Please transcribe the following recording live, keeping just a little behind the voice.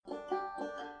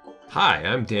Hi,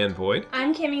 I'm Dan Boyd.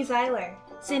 I'm Kimmy Zeiler.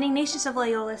 St. Ignatius of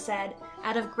Loyola said,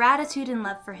 "Out of gratitude and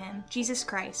love for him, Jesus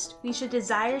Christ, we should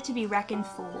desire to be reckoned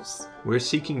fools." We're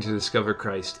seeking to discover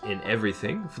Christ in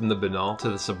everything, from the banal to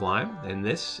the sublime, and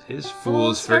this is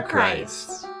Fools for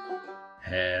Christ.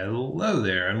 Hello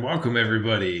there, and welcome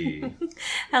everybody.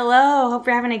 Hello, hope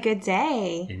you're having a good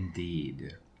day.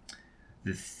 Indeed.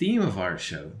 The theme of our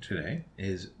show today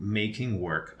is making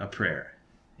work a prayer.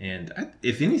 And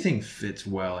if anything fits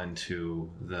well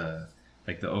into the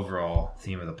overall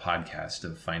theme of the podcast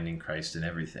of finding Christ in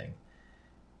everything,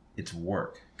 it's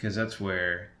work. Because that's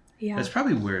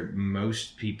probably where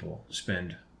most people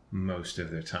spend most of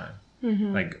their time.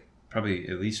 Mm-hmm. Like probably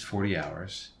at least 40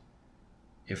 hours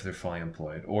if they're fully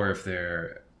employed, or if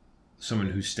they're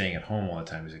someone who's staying at home all the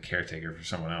time as a caretaker for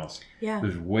someone else. Yeah.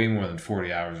 There's way more than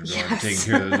 40 hours of going and taking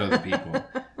care of those other people.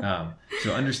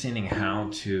 So understanding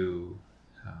how to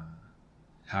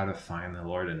find the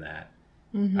Lord in that,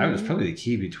 that was probably the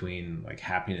key between like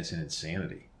happiness and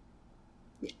insanity.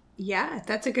 Yeah,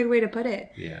 that's a good way to put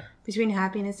it. Yeah. Between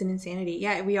happiness and insanity.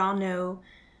 Yeah, we all know,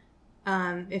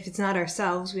 if it's not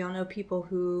ourselves, we all know people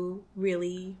who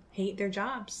really hate their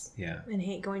jobs. Yeah. And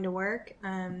hate going to work.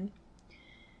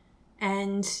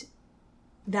 And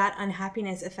that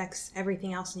unhappiness affects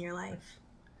everything else in your life.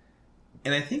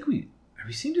 And I think we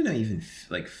seem to know even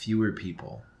fewer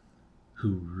people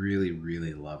who really,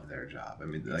 really love their job. I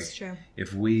mean, that's true.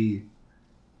 If we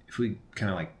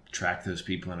kind of like track those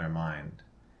people in our mind,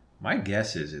 my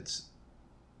guess is it's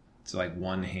like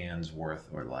one hand's worth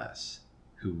or less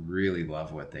who really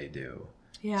love what they do.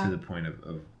 Yeah. To the point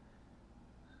of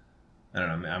I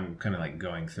don't know. I'm kind of like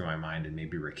going through my mind and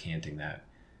maybe recanting that.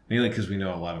 Mainly because we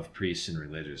know a lot of priests and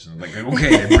religious, and like,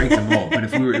 okay, they break the mold. But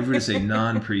if we were to say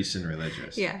non-priests and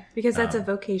religious, yeah, because that's a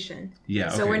vocation. Yeah.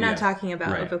 Okay, so we're not talking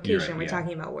about a vocation; we're yeah.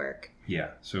 talking about work.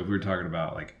 Yeah. So if we were talking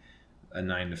about like a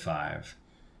 9 to 5,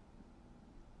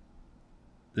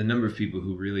 the number of people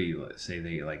who really say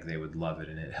they would love it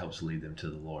and it helps lead them to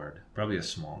the Lord, probably a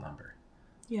small number.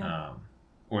 Yeah.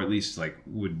 Or at least like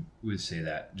would say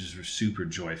that just super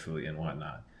joyfully and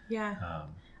whatnot. Yeah.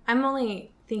 I'm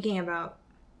only thinking about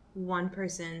one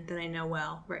person that I know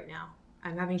well right now.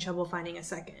 I'm having trouble finding a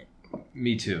second.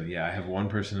 Me too. Yeah, I have one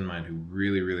person in mind who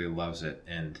really, really loves it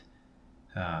and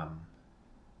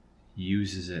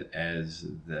uses it as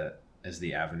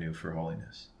the avenue for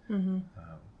holiness. Mm-hmm.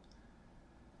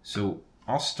 So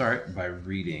I'll start by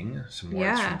reading some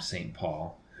words from St.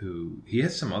 Paul, who he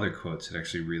has some other quotes that are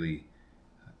actually really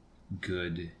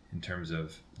good in terms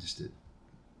of just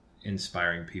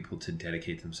inspiring people to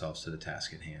dedicate themselves to the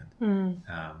task at hand.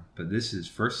 But this is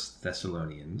 1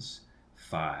 Thessalonians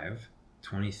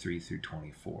 5:23 through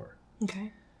 24.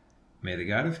 Okay. May the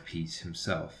God of peace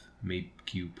himself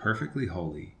make you perfectly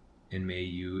holy, and may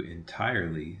you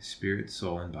entirely, spirit,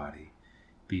 soul, and body,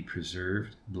 be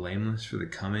preserved blameless for the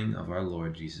coming of our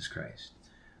Lord Jesus Christ.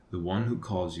 The one who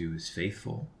calls you is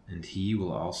faithful, and he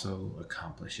will also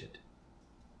accomplish it.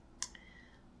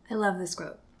 I love this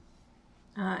quote.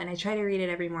 And I try to read it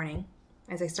every morning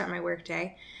as I start my work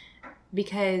day,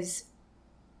 because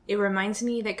it reminds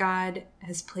me that God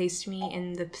has placed me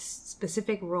in the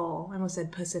specific role. I almost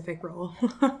said Pacific role.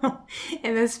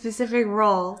 In the specific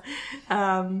role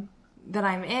that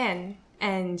I'm in.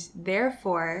 And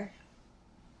therefore,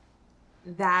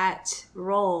 that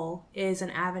role is an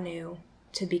avenue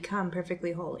to become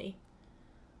perfectly holy,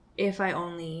 if I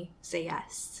only say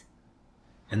yes.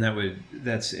 And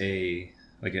that's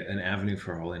an avenue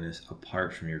for holiness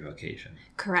apart from your vocation.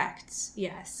 Correct.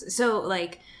 Yes. So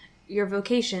like your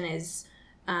vocation is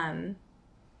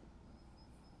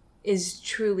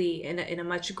truly in a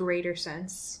much greater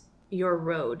sense your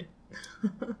road.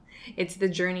 It's the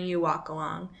journey you walk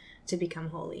along to become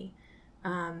holy.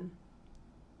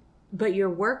 But your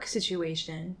work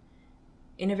situation,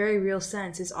 in a very real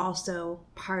sense, is also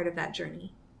part of that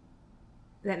journey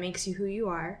that makes you who you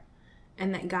are.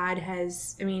 And that God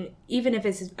has, even if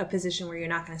it's a position where you're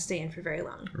not going to stay in for very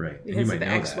long. Right. Because of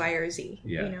X, Y, or Z.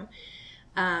 Yeah.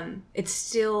 It's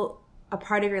still a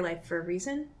part of your life for a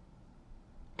reason.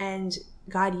 And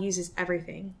God uses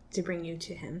everything to bring you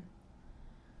to him.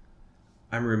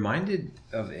 I'm reminded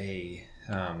of you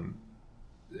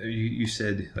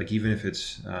said, like, even if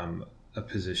it's a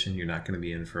position you're not going to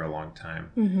be in for a long time.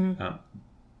 Mm-hmm.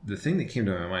 The thing that came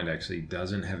to my mind actually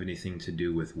doesn't have anything to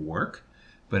do with work,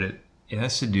 but it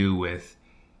has to do with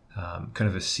kind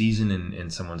of a season in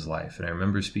someone's life. And I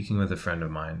remember speaking with a friend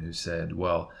of mine who said,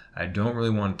 well, I don't really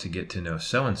want to get to know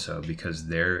so-and-so because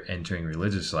they're entering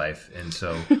religious life. And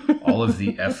so all of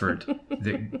the effort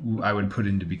that I would put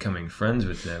into becoming friends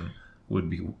with them would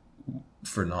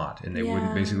for naught, and they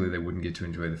wouldn't get to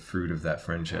enjoy the fruit of that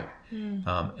friendship.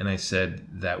 And I said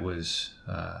that was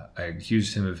I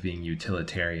accused him of being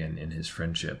utilitarian in his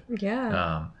friendship.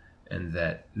 And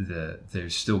that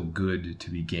there's still good to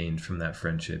be gained from that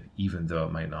friendship, even though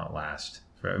it might not last.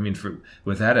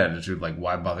 With that attitude, like,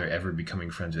 why bother ever becoming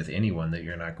friends with anyone that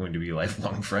you're not going to be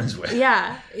lifelong friends with?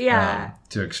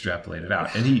 To extrapolate it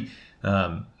out, and he,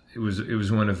 it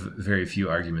was one of very few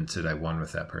arguments that I won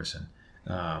with that person,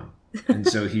 and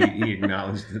so he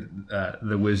acknowledged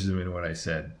the wisdom in what I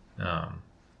said.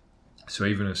 So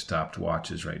even a stopped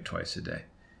watch is right twice a day.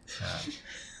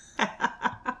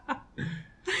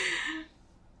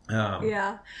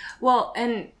 Well,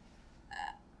 and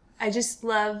I just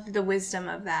love the wisdom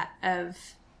of that, of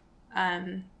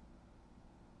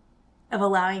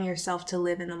allowing yourself to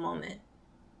live in the moment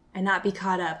and not be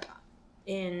caught up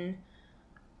in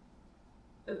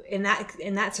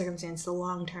that circumstance, the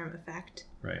long-term effect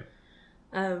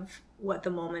of what the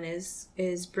moment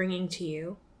is bringing to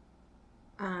you,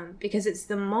 because it's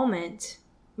the moment.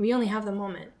 We only have the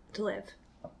moment to live.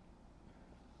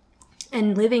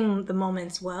 And living the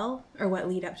moments well are what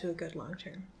lead up to a good long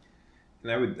term.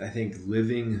 And I think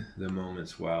living the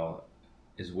moments well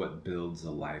is what builds a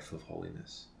life of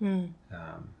holiness. So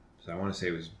I want to say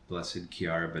it was Blessed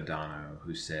Chiara Badano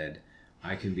who said,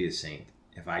 "I can be a saint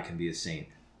if I can be a saint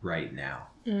right now."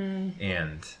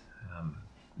 And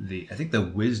I think the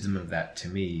wisdom of that to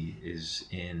me is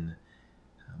in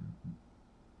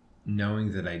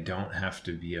knowing that I don't have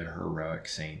to be a heroic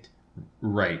saint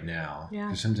right now,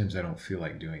 because sometimes I don't feel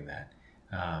like doing that,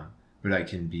 but I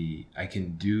can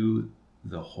do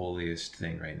the holiest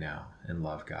thing right now and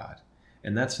love God,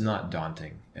 and that's not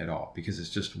daunting at all, because it's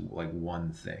just like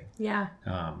one thing.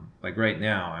 Like right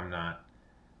now I'm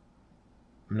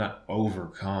not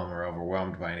overcome or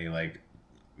overwhelmed by any like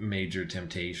major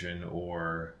temptation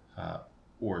or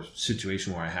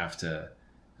situation where I have to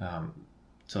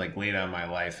like lay down my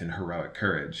life in heroic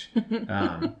courage,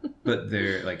 but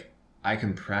they're like, I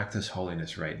can practice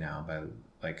holiness right now by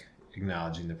like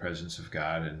acknowledging the presence of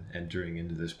God and entering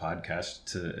into this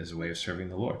podcast as a way of serving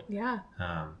the Lord.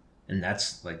 And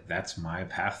that's my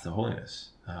path to holiness.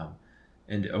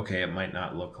 And okay, it might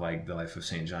not look like the life of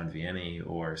St. John Vianney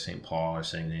or St. Paul or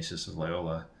St. Ignatius of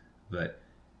Loyola, but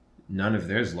none of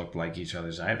theirs looked like each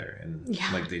other's either. And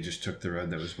like they just took the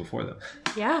road that was before them.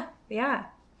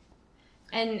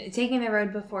 And taking the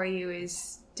road before you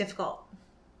is difficult.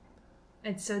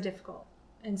 It's so difficult.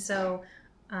 And so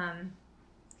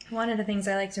one of the things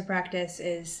I like to practice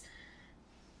is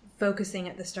focusing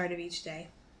at the start of each day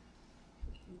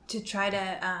to try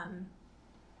to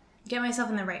get myself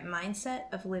in the right mindset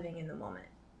of living in the moment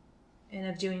and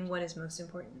of doing what is most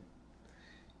important.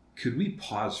 Could we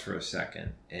pause for a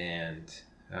second? And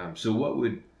so what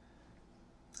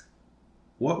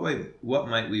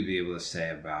might we be able to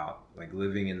say about like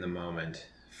living in the moment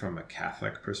from a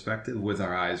Catholic perspective with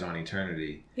our eyes on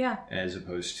eternity, as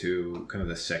opposed to kind of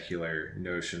the secular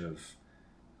notion of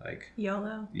like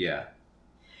YOLO?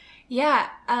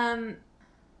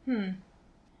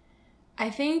 I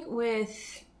think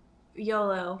with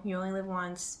YOLO, you only live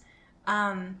once,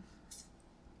 I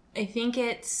think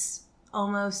it's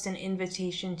almost an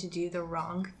invitation to do the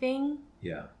wrong thing.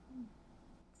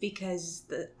 Because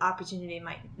the opportunity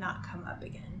might not come up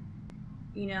again,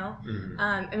 you know?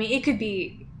 I mean, it could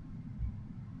be,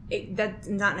 that's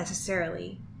not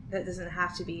necessarily, that doesn't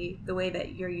have to be the way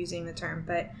that you're using the term,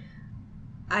 but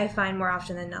I find more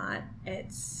often than not,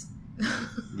 it's,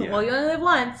 well, you only live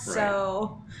once,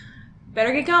 so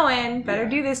better get going, better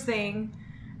do this thing.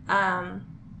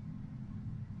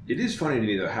 It is funny to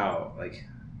me, though,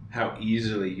 how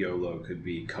easily YOLO could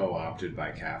be co-opted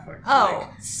by Catholics.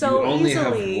 So you only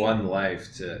easily. have one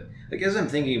life to, like, as I'm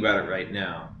thinking about it right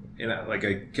now, and I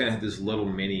kind of had this little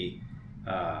mini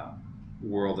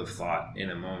world of thought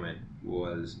in a moment,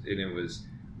 it was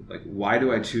like, why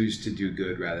do I choose to do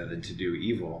good rather than to do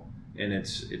evil? And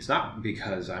it's not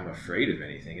because I'm afraid of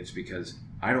anything, it's because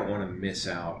I don't want to miss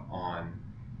out on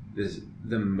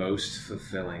the most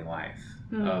fulfilling life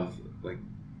of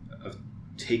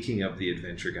taking up the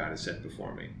adventure God has set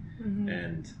before me.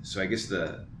 And so I guess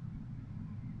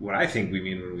what I think we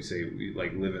mean when we say we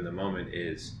like live in the moment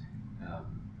is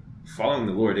following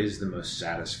the Lord is the most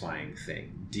satisfying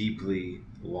thing, deeply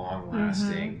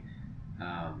long-lasting,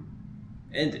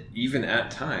 and even at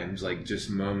times, like just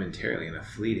momentarily in a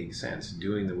fleeting sense,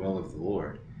 doing the will of the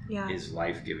Lord is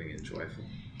life-giving and joyful.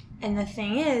 And the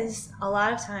thing is, a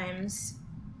lot of times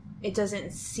it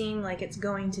doesn't seem like it's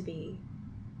going to be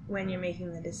when you're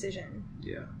making the decision.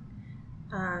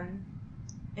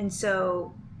 And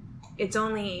so it's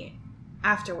only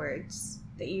afterwards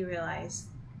that you realize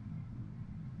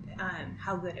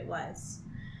how good it was.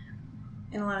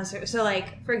 In a lot of so,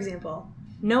 like, for example,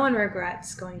 no one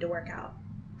regrets going to work out.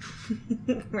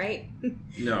 Right?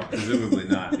 No, presumably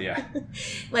not. Yeah.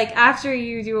 Like, after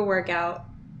you do a workout,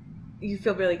 you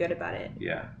feel really good about it.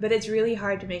 Yeah. But it's really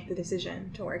hard to make the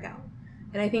decision to work out.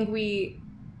 And I think we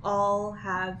all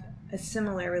have a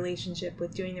similar relationship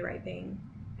with doing the right thing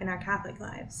in our Catholic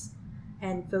lives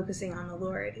and focusing on the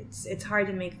Lord. It's hard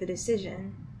to make the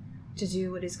decision to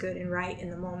do what is good and right in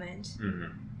the moment.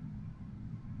 Mm-hmm.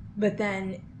 But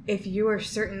then if you are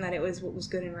certain that it was what was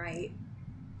good and right,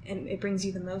 and it brings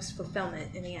you the most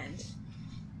fulfillment in the end,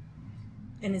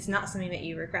 and it's not something that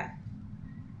you regret.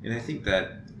 And I think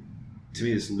that, to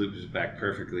me, this loops back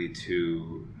perfectly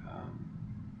to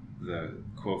the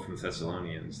quote from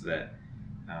Thessalonians that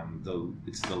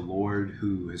it's the Lord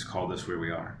who has called us where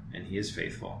we are, and He is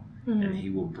faithful, and He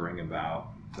will bring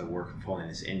about the work of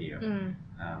holiness in you. And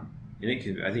it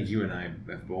can, I think you and I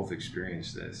have both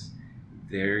experienced this.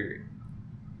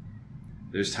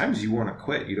 There's times you want to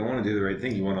quit. You don't want to do the right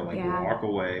thing. You want to walk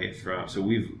away from. So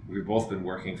we've both been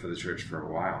working for the church for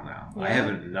a while now. Yeah. I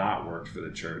haven't not worked for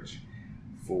the church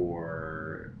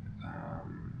for.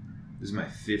 This is my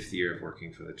 5th year of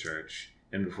working for the church,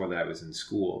 and before that I was in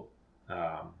school.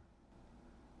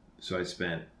 So I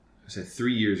spent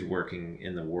 3 years working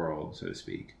in the world, so to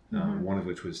speak. One of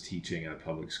which was teaching at a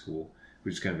public school,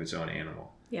 which is kind of its own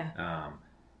animal. Yeah.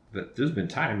 But there's been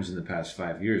times in the past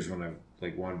 5 years when I've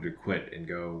wanted to quit and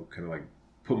go kind of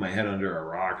put my head under a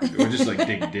rock or just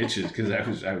dig ditches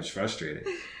because I was frustrated.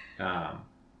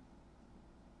 But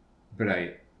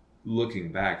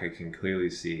looking back, I can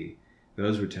clearly see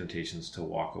those were temptations to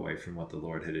walk away from what the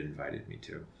Lord had invited me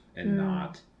to, and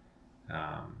not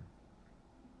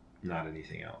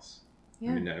anything else.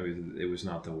 Yeah. I mean, it was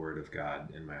not the word of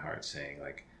God in my heart saying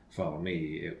follow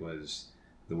me. It was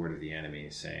the word of the enemy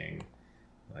saying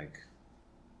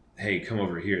hey, come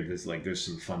over here. There's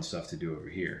some fun stuff to do over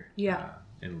here. Yeah.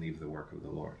 And leave the work of the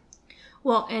Lord.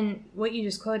 Well, and what you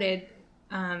just quoted,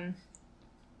 the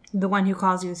one who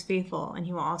calls you is faithful, and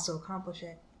He will also accomplish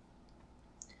it.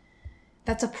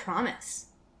 That's a promise.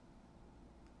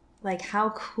 How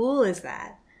cool is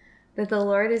that? That the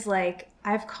Lord is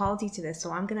I've called you to this,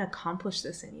 so I'm going to accomplish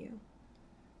this in you.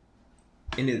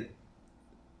 And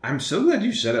I'm so glad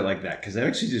you said it like that, because that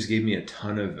actually just gave me a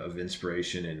ton of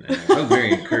inspiration, and I felt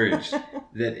very encouraged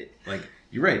that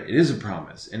you're right, it is a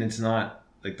promise, and it's not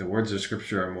the words of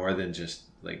Scripture are more than just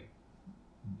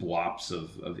blops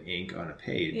of ink on a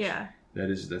page. Yeah.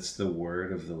 That's the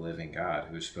word of the living God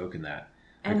who has spoken that.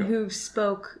 And who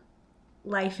spoke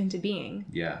life into being.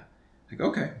 Yeah.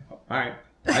 Okay, all right.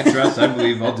 I trust, I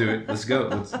believe, I'll do it. Let's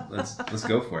go. Let's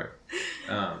go for it.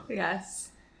 Yes.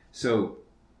 So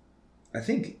I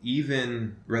think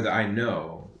I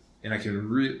know, and I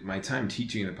can my time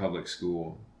teaching in a public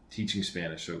school, teaching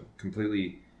Spanish, so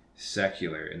completely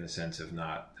secular in the sense of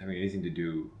not having anything to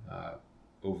do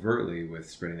overtly with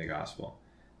spreading the gospel,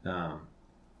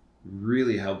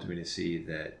 really helped me to see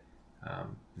that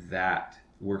that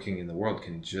working in the world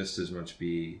can just as much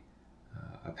be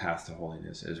a path to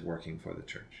holiness as working for the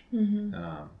church. Mm-hmm.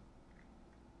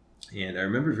 And I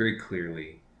remember very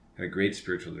clearly, I had a great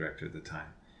spiritual director at the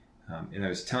time. And I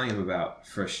was telling him about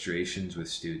frustrations with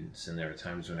students, and there were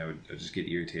times when I would just get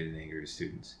irritated and angry with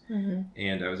students. Mm-hmm.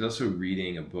 And I was also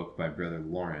reading a book by Brother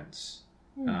Lawrence,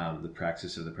 The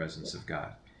Practice of the Presence of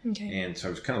God. Okay. And so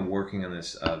I was kind of working on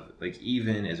this of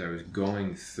even as I was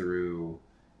going through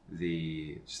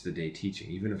the day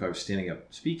teaching, even if I was standing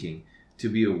up speaking, to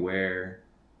be aware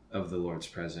of the Lord's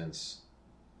presence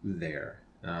there,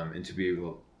 and to be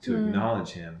able to acknowledge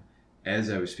Him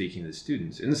as I was speaking to the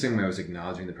students, in the same way I was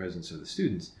acknowledging the presence of the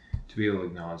students, to be able to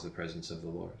acknowledge the presence of the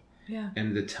Lord. Yeah.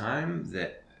 And the time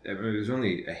that, there was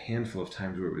only a handful of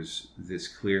times where it was this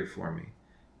clear for me.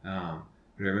 But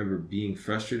I remember being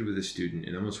frustrated with a student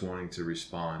and almost wanting to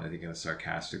respond, I think in a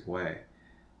sarcastic way.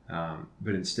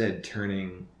 But instead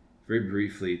turning very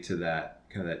briefly to that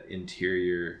kind of that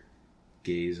interior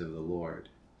gaze of the Lord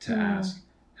to ask,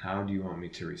 how do you want me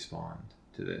to respond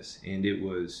to this? And it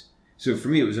was, so for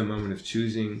me, it was a moment of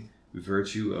choosing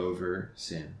virtue over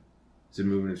sin. It's a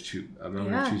moment of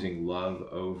choosing love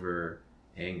over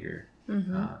anger.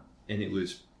 Mm-hmm. And it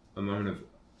was a moment of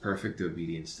perfect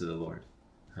obedience to the Lord,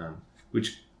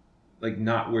 which,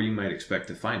 not where you might expect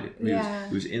to find it.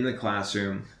 It was in the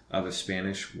classroom of a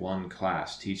Spanish 1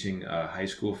 class, teaching a high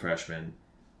school freshman.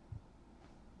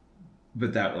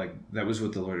 But that was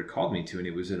what the Lord had called me to, and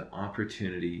it was an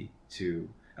opportunity to,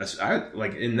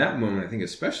 in that moment, I think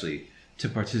especially, to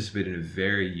participate in a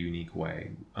very unique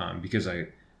way, because I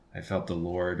I felt the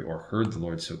Lord or heard the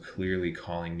Lord so clearly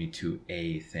calling me to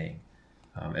a thing,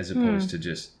 as opposed to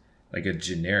just like a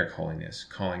generic holiness,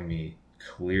 calling me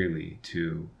clearly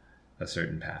to a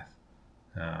certain path.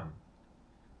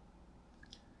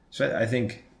 So I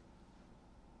think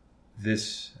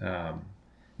this,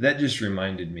 that just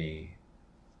reminded me,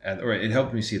 or it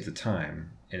helped me see at the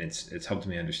time, and it's helped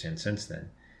me understand since then,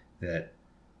 that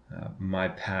my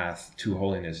path to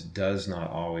holiness does not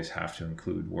always have to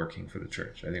include working for the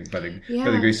church. I think by the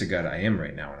grace of God, I am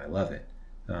right now, and I love it.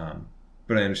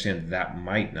 But I understand that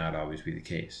might not always be the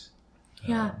case.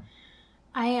 Yeah.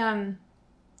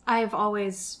 I've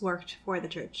always worked for the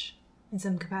church in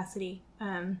some capacity.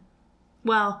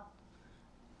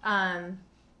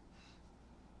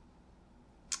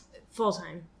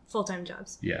 Full-time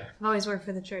jobs. Yeah. I've always worked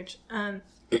for the church.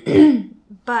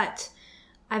 But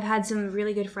I've had some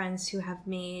really good friends who have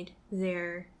made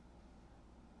their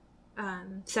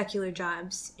secular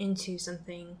jobs into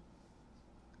something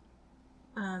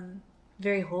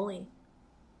very holy.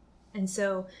 And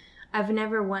so I've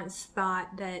never once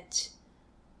thought that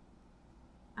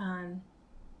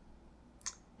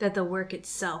that the work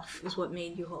itself is what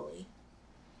made you holy.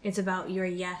 It's about your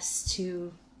yes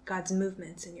to God's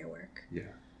movements in your work.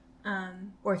 Yeah.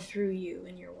 Or through you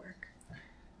in your work.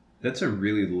 That's a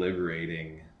really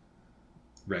liberating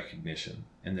recognition,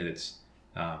 and that it's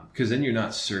because then you're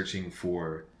not searching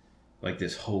for like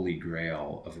this holy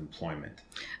grail of employment.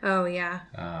 Oh yeah.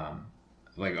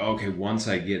 Like, okay, once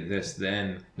I get this,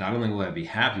 then not only will I be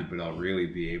happy, but I'll really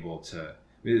be able to.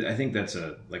 I think that's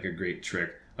a great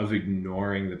trick of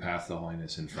ignoring the path to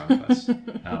holiness in front of us,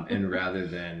 and rather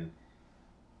than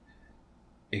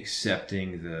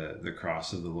accepting the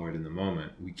cross of the Lord in the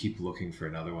moment, we keep looking for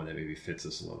another one that maybe fits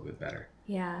us a little bit better.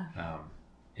 Yeah.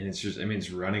 And it's just, it's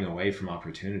running away from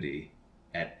opportunity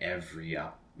at every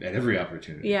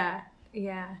opportunity. Yeah.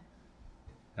 Yeah.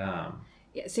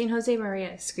 Saint Jose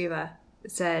Maria Escriva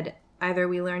said, either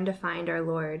we learn to find our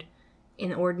Lord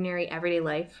in ordinary everyday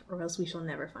life, or else we shall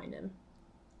never find him.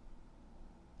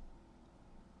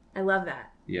 I love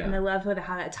that. Yeah. And I love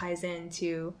how that ties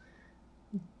into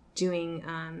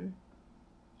doing,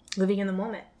 living in the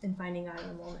moment and finding God in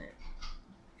the moment.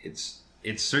 It's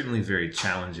certainly very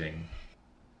challenging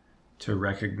to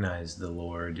recognize the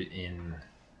Lord in,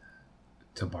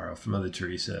 to borrow from Mother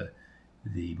Teresa,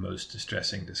 the most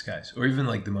distressing disguise, or even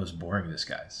like the most boring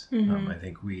disguise. Mm-hmm. I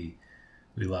think we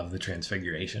love the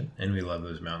Transfiguration and we love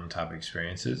those mountaintop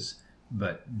experiences,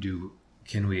 but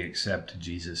can we accept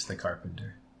Jesus the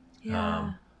carpenter?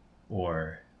 Yeah.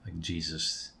 Or like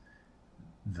Jesus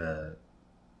the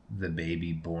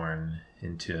baby born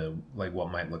into like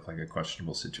what might look like a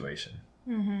questionable situation,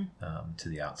 mm-hmm. To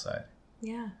the outside.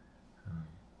 Yeah.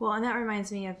 Well, and that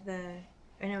reminds me of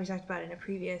I know we talked about it in a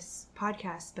previous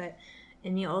podcast, but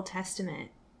in the Old Testament,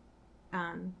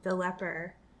 the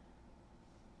leper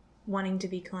wanting to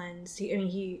be cleansed,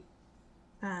 he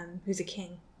who's a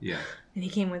king. Yeah. And he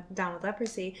came down with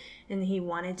leprosy, and he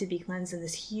wanted to be cleansed in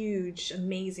this huge,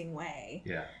 amazing way.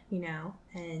 Yeah.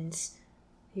 And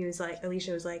he was like,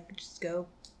 Alicia was like, just go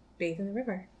bathe in the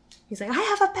river. He's like, I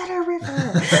have a better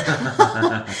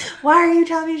river. Why are you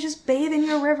telling me to just bathe in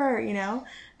your river?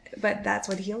 But that's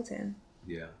what healed him.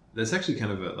 Yeah. That's actually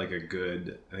kind of a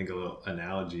good, I think, a little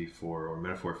analogy or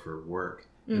metaphor for work,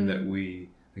 in that we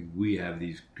have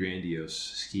these grandiose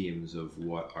schemes of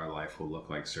what our life will look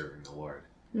like serving the Lord.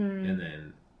 And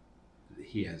then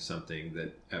he has something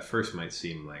that at first might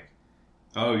seem like,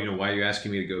 oh, why are you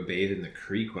asking me to go bathe in the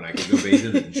creek when I could go bathe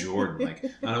in the Jordan? Like,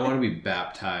 I don't want to be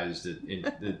baptized in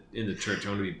the church. I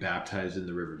want to be baptized in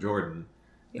the River Jordan.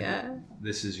 Yeah. Like,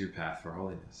 this is your path for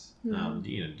holiness. Do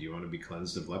you want to be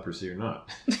cleansed of leprosy or not?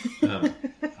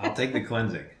 I'll take the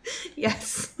cleansing.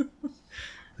 Yes.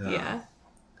 Yeah.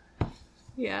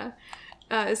 Yeah.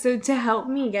 So to help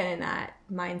me get in that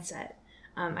mindset,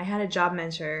 I had a job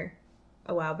mentor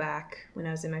a while back when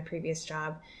I was in my previous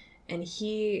job, and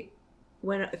he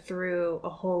went through a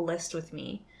whole list with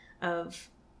me of,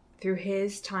 through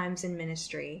his times in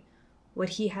ministry, what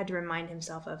he had to remind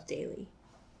himself of daily.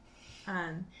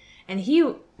 And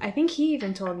I think he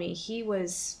even told me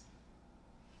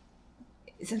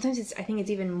sometimes I think it's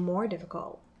even more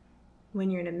difficult when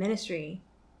you're in a ministry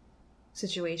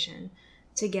situation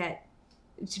to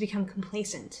become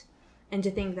complacent and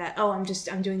to think that, oh, I'm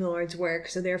doing the Lord's work,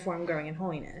 so therefore I'm growing in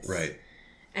holiness. Right.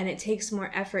 And it takes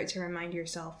more effort to remind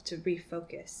yourself to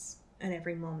refocus at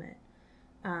every moment.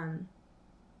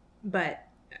 But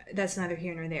that's neither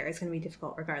here nor there. It's going to be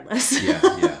difficult regardless. Yeah.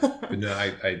 But no,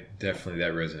 I definitely,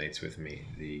 that resonates with me.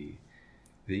 The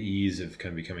ease of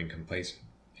kind of becoming complacent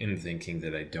in thinking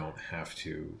that I don't have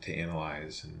to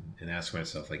analyze and ask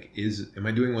myself, like, am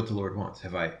I doing what the Lord wants?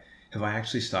 Have I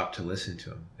actually stopped to listen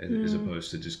to him as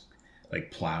opposed to just like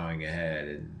plowing ahead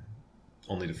and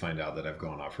only to find out that I've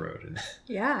gone off road? And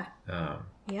yeah.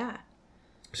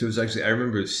 So it was actually, I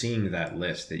remember seeing that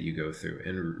list that you go through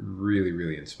and really,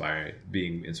 really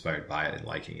being inspired by it and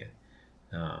liking it.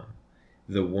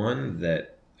 The one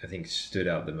that I think stood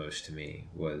out the most to me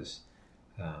was,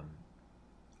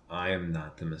 I am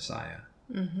not the Messiah.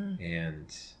 Mm-hmm. And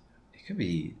it could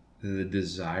be the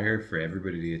desire for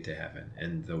everybody to get to heaven,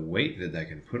 and the weight that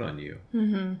can put on you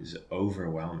is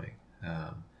overwhelming.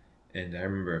 And I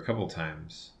remember a couple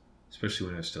times, especially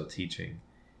when I was still teaching,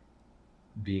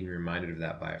 being reminded of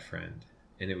that by a friend.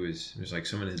 And it was like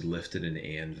someone had lifted an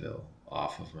anvil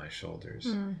off of my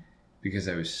shoulders because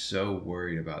I was so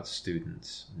worried about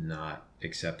students not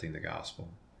accepting the gospel.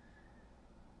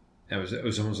 It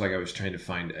was almost like I was trying to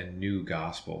find a new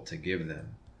gospel to give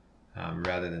them,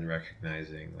 rather than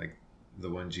recognizing like the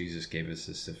one Jesus gave us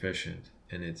is sufficient.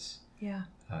 And it's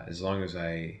as long as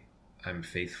I'm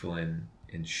faithful in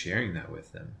sharing that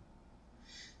with them,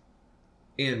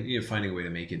 and finding a way to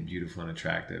make it beautiful and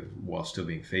attractive while still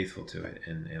being faithful to it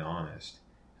and honest.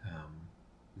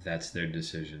 That's their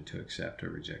decision to accept or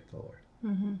reject the Lord.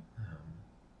 Mm-hmm.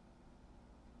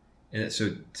 And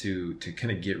so to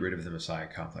kind of get rid of the Messiah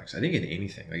complex, I think in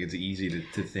anything, like it's easy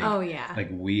to think, like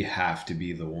we have to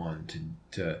be the one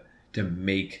to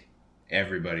make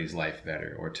everybody's life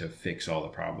better or to fix all the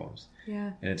problems.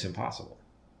 Yeah. And it's impossible,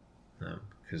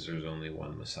 because there's only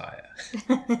one Messiah.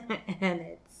 And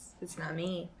it's not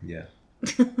me. Yeah.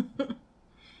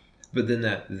 But then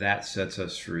that sets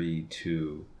us free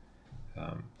to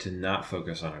not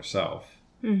focus on ourselves,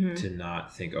 to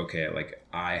not think, okay, like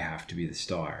I have to be the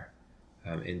star.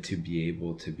 And to be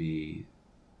able to be,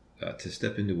 to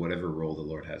step into whatever role the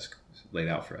Lord has laid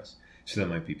out for us. So that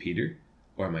might be Peter,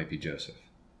 or it might be Joseph.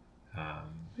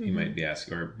 He might be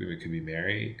asked, or it could be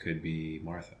Mary, it could be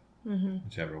Martha,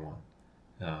 whichever one.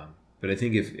 But I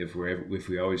think if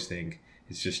we always think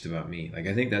it's just about me, like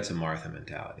I think that's a Martha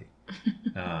mentality.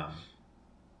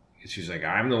 She's like,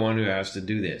 I'm the one who has to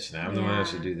do this, and I'm the one who has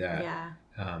to do that.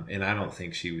 Yeah. And I don't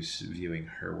think she was viewing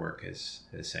her work as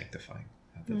sanctifying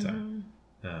at the time.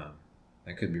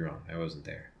 I could be wrong. I wasn't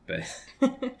there, but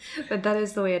but that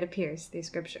is the way it appears through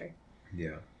Scripture.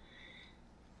 Yeah.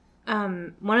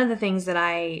 One of the things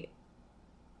that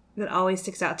always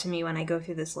sticks out to me when I go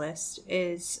through this list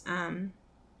is,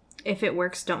 if it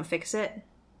works, don't fix it,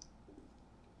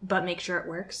 but make sure it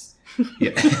works.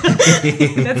 Yeah.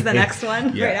 That's the next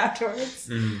one right afterwards.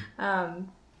 Mm-hmm.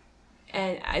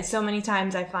 And so many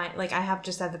times I find, like, I have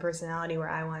just had the personality where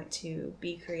I want to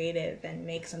be creative and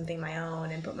make something my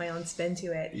own and put my own spin to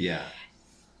it. Yeah.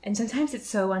 And sometimes it's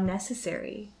so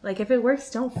unnecessary. Like, if it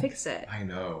works, don't fix it. I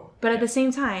know. But at the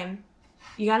same time,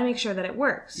 you got to make sure that it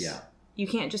works. Yeah. You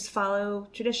can't just follow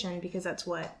tradition because that's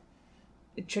what...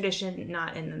 Tradition,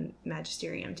 not in the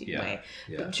magisterium way,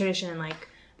 but tradition, like,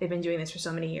 they've been doing this for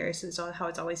so many years, so it's all how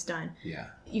it's always done. Yeah.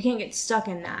 You can't get stuck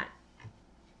in that.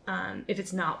 If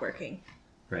it's not working.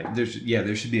 Right. There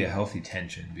should be a healthy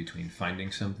tension between finding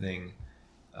something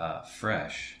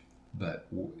fresh, but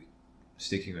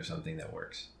sticking with something that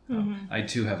works. I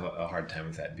too have a hard time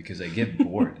with that because I get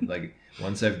bored. Like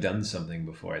once I've done something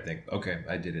before, I think, okay,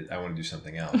 I did it. I want to do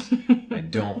something else. I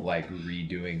don't like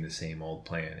redoing the same old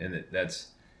plan. And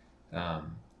that's,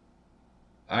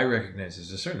 I recognize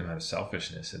there's a certain amount of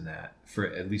selfishness in that,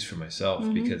 at least for myself,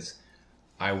 because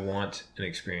I want an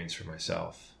experience for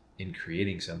myself in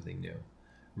creating something new,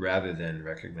 rather than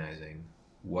recognizing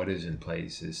what is in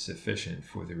place is sufficient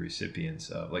for the recipients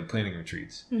of, like, planning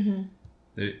retreats.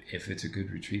 If it's a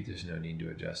good retreat, there's no need to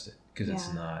adjust it because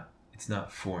it's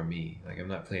not for me. Like, I'm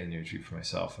not planning the retreat for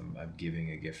myself. I'm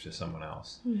giving a gift to someone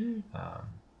else.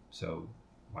 So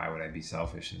why would I be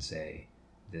selfish and say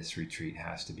this retreat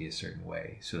has to be a certain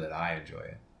way so that I enjoy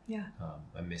it? Yeah.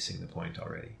 I'm missing the point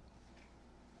already.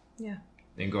 Yeah.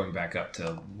 And going back up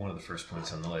to one of the first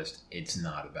points on the list, it's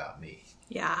not about me.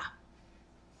 Yeah.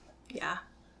 Yeah.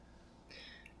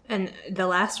 And the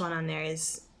last one on there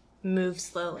is move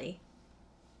slowly.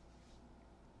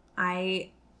 I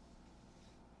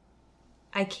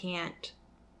can't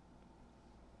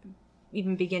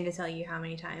even begin to tell you how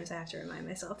many times I have to remind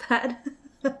myself that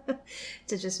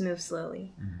to just move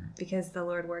slowly, because the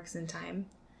Lord works in time,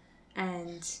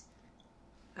 and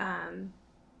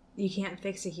you can't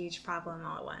fix a huge problem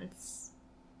all at once.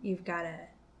 You've got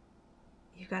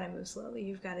to move slowly.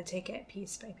 You've got to take it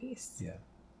piece by piece. Yeah.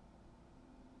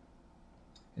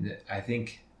 And I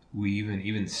think we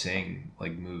even saying,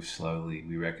 like, move slowly,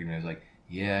 we recognize, like,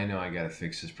 yeah, I know I got to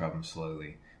fix this problem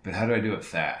slowly, but how do I do it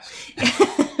fast?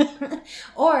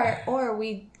 or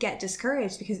we get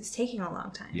discouraged because it's taking a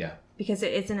long time. Yeah. Because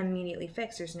it isn't immediately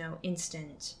fixed. There's no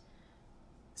instant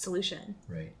solution.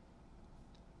 Right.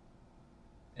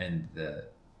 And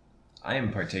I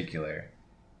in particular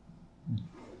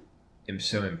am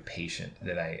so impatient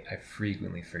that I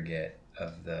frequently forget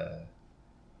of the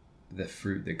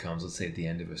fruit that comes, let's say, at the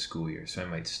end of a school year. So I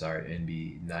might start and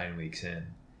be 9 weeks in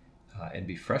and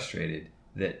be frustrated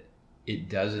that it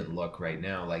doesn't look right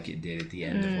now like it did at the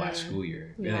end of last school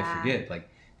year. Yeah. And I forget, like,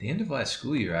 the end of last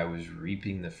school year, I was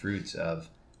reaping the fruits of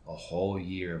a whole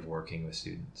year of working with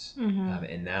students. Mm-hmm.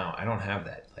 And now I don't have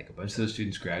that. Like, a bunch of those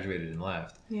students graduated and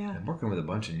left. Yeah. And I'm working with a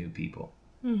bunch of new people.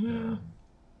 Mm-hmm.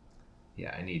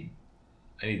 Yeah, I need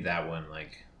that one,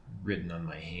 like, written on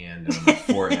my hand and on my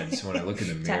forehead, so when I look in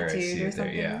the mirror, I see it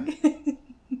there.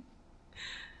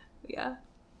 Yeah.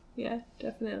 Yeah,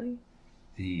 definitely.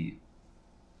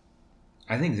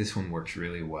 I think this one works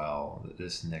really well,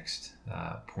 this next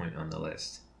point on the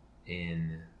list,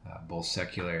 in both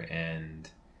secular and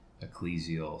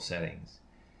ecclesial settings.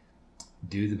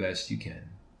 Do the best you can,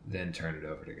 then turn it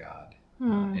over to God.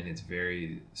 And it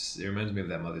reminds me of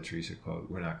that Mother Teresa quote,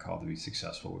 we're not called to be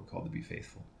successful, we're called to be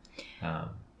faithful.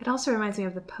 It also reminds me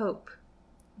of the Pope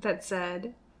that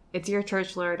said, it's your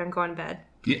church, Lord, I'm going to bed.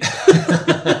 Yeah.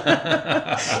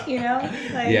 You know?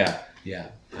 Like, yeah.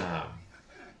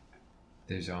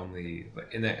 There's only,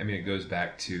 and that, I mean, it goes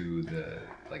back to the,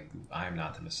 like, I am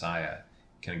not the Messiah,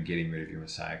 kind of getting rid of your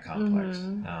Messiah complex.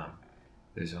 Mm-hmm.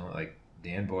 There's only, like,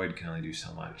 Dan Boyd can only do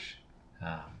so much.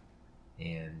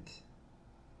 And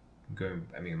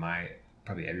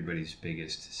probably everybody's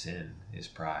biggest sin is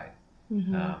pride.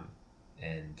 Mm-hmm.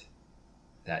 And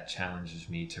that challenges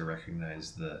me to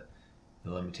recognize the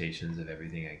limitations of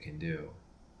everything I can do,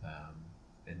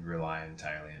 and rely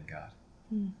entirely on God.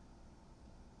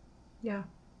 Yeah.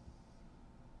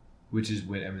 Which is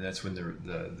that's when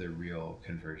the real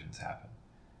conversions happen.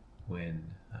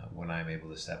 When I'm able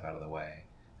to step out of the way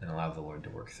and allow the Lord to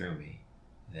work through me,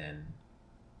 then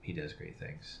He does great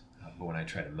things. But when I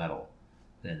try to meddle,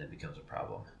 then it becomes a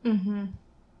problem. Mm-hmm.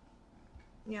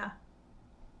 Yeah.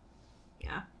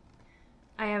 Yeah.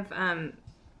 I have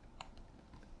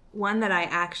one that I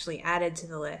actually added to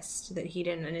the list that he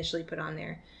didn't initially put on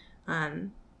there.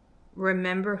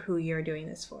 Remember who you're doing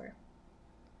this for.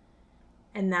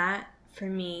 And that, for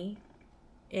me,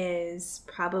 is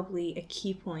probably a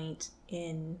key point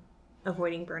in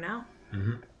avoiding burnout.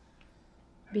 Mm-hmm.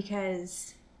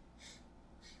 Because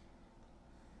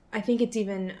I think it's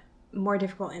even more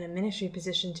difficult in a ministry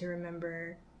position to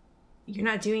remember you're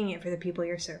not doing it for the people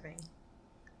you're serving.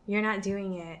 You're not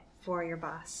doing it for your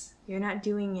boss. You're not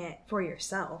doing it for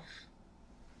yourself.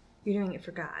 You're doing it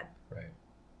for God. Right.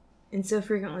 And so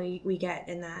frequently we get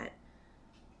in that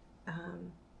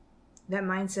that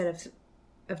mindset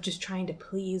of just trying to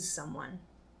please someone.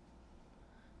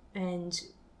 And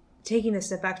taking a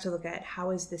step back to look at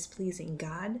how is this pleasing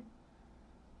God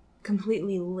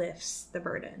completely lifts the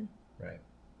burden. Right.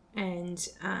 And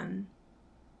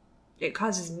it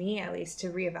causes me, at least, to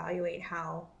reevaluate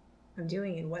how I'm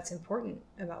doing and what's important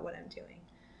about what I'm doing.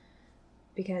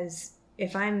 Because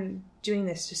if I'm doing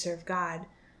this to serve God,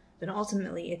 then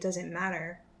ultimately it doesn't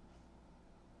matter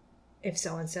if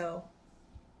so-and-so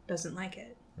doesn't like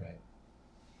it. Right.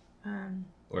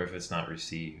 Or if it's not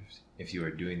received. If you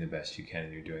are doing the best you can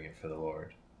and you're doing it for the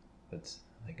Lord, that's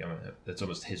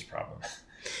almost His problem.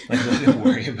 Like, let Him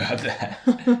worry about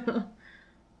that.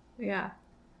 Yeah.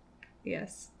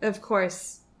 Yes. Of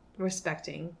course,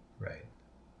 respecting. Right.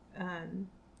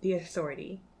 The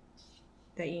authority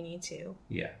that you need to.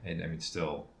 Yeah, and I mean,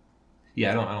 still,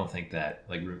 yeah, I don't think that,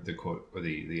 like, the quote or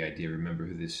the idea, remember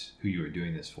who you are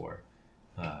doing this for,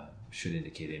 should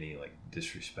indicate any, like,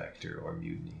 disrespect or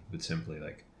mutiny, but simply,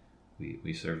 like,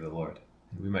 we serve the Lord.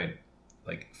 And we might,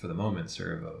 like, for the moment,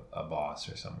 serve a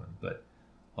boss or someone, but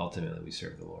ultimately we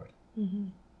serve the Lord. Mm-hmm.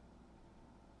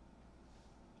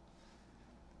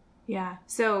 Yeah.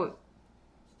 So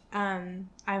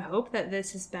I hope that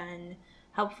this has been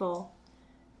helpful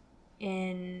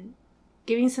in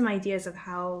giving some ideas of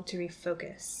how to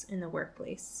refocus in the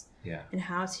workplace. Yeah. And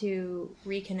how to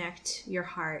reconnect your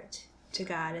heart to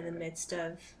God in the midst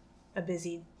of a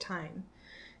busy time.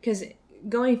 Because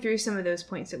going through some of those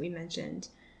points that we mentioned,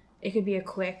 it could be a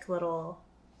quick little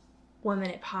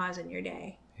 1-minute pause in your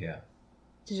day. Yeah.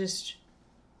 To just,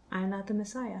 I'm not the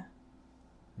Messiah.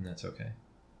 And that's okay.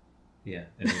 Yeah.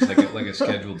 And it's like a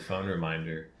scheduled phone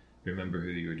reminder. Remember who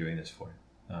you were doing this for.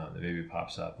 That maybe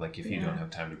pops up. Like if you don't have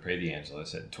time to pray the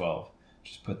Angelus at 12,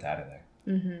 just put that in there.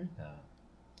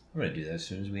 Mm-hmm. I'm going to do that as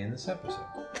soon as we end this episode.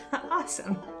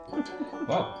 Awesome.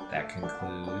 Well, that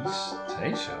concludes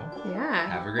today's show. Yeah.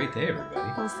 Have a great day,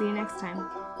 everybody. We'll see you next time.